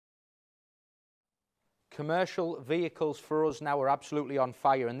commercial vehicles for us now are absolutely on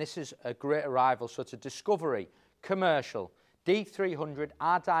fire, and this is a great arrival. So it's a Discovery Commercial D300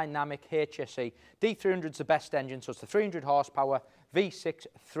 R-Dynamic HSE. D300 is the best engine, so it's the 300 horsepower V6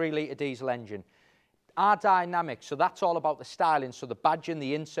 3-litre diesel engine. R-Dynamic, so that's all about the styling, so the badging,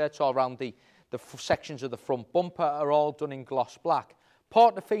 the inserts all around the sections of the front bumper are all done in gloss black.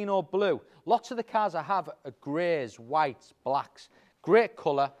 Portofino blue. Lots of the cars I have are greys, whites, blacks. Great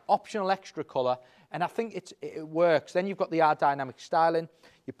colour, optional extra colour, and I think it works. Then you've got the R-Dynamic styling,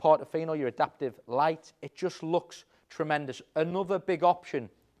 your Portofino, your adaptive light. It just looks tremendous. Another big option,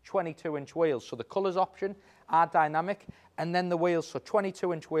 22-inch wheels. So the colours option, R-Dynamic, and then the wheels, so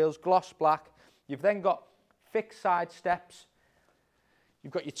 22-inch wheels, gloss black. You've then got fixed side steps.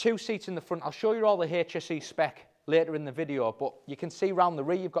 You've got your 2 seats in the front. I'll show you all the HSE spec later in the video, but you can see around the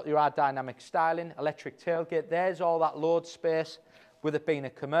rear you've got your R-Dynamic styling, electric tailgate. There's all that load space with it being a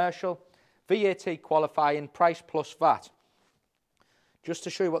commercial. VAT qualifying, price plus VAT. Just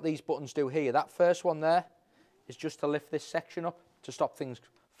to show you what these buttons do here, that first one there is just to lift this section up to stop things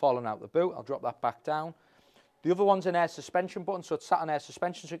falling out the boot. I'll drop that back down. The other one's an air suspension button, so it's sat on air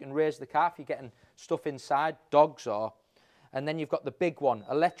suspension so you can raise the car if you're getting stuff inside, dogs or. And then you've got the big one,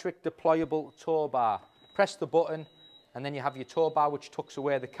 electric deployable Towbar. Press the button and then you have your Towbar which tucks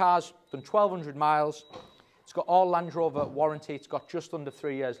away. The car's done 1,200 miles. It's got all Land Rover warranty. It's got just under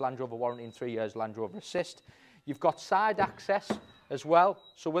 3 years Land Rover warranty and 3 years Land Rover Assist. You've got side access as well.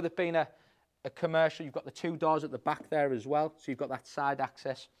 So with it being a commercial, you've got the 2 doors at the back there as well. So you've got that side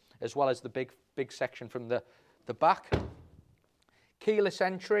access as well as the big section from the back. Keyless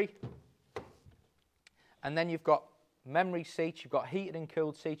entry. And then you've got memory seats, you've got heated and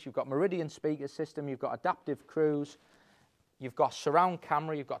cooled seats, you've got Meridian speaker system, you've got adaptive cruise, you've got surround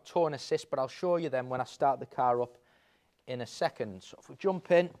camera, you've got tow and assist, but I'll show you them when I start the car up in a second. So if we jump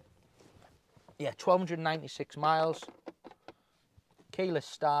in, yeah, 1,296 miles, keyless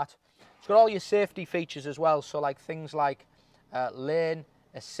start. It's got all your safety features as well, so like things like lane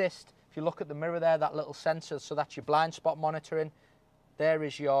assist. If you look at the mirror there, that little sensor, so that's your blind spot monitoring. There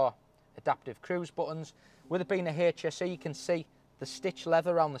is your adaptive cruise buttons. With it being a HSE, you can see the stitched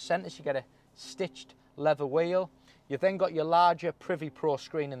leather around the centre, so you get a stitched leather wheel. You've then got your larger Privy Pro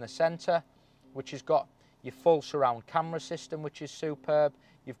screen in the centre, which has got your full surround camera system, which is superb.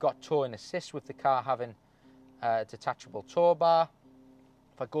 You've got tow and assist with the car having a detachable tow bar.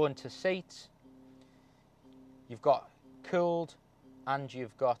 If I go into seats, you've got cooled and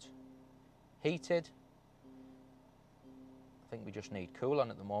you've got heated. I think we just need cool on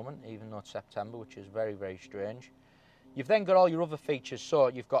at the moment, even though it's September, which is very, very strange. You've then got all your other features, so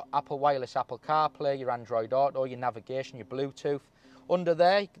you've got Apple Wireless, Apple CarPlay, your Android Auto, your navigation, your Bluetooth. Under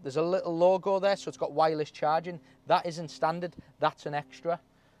there, there's a little logo there, so it's got wireless charging. That isn't standard, that's an extra.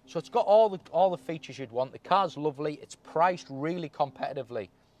 So it's got all the features you'd want. The car's lovely, it's priced really competitively.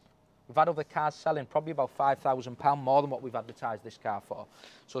 We've had other cars selling probably about £5,000 more than what we've advertised this car for.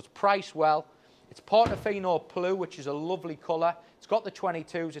 So it's priced well. It's Portofino Blue, which is a lovely colour. It's got the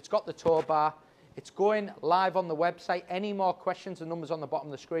 22s, it's got the tow bar. It's going live on the website. Any more questions, the number's on the bottom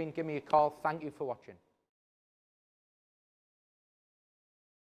of the screen. Give me a call. Thank you for watching.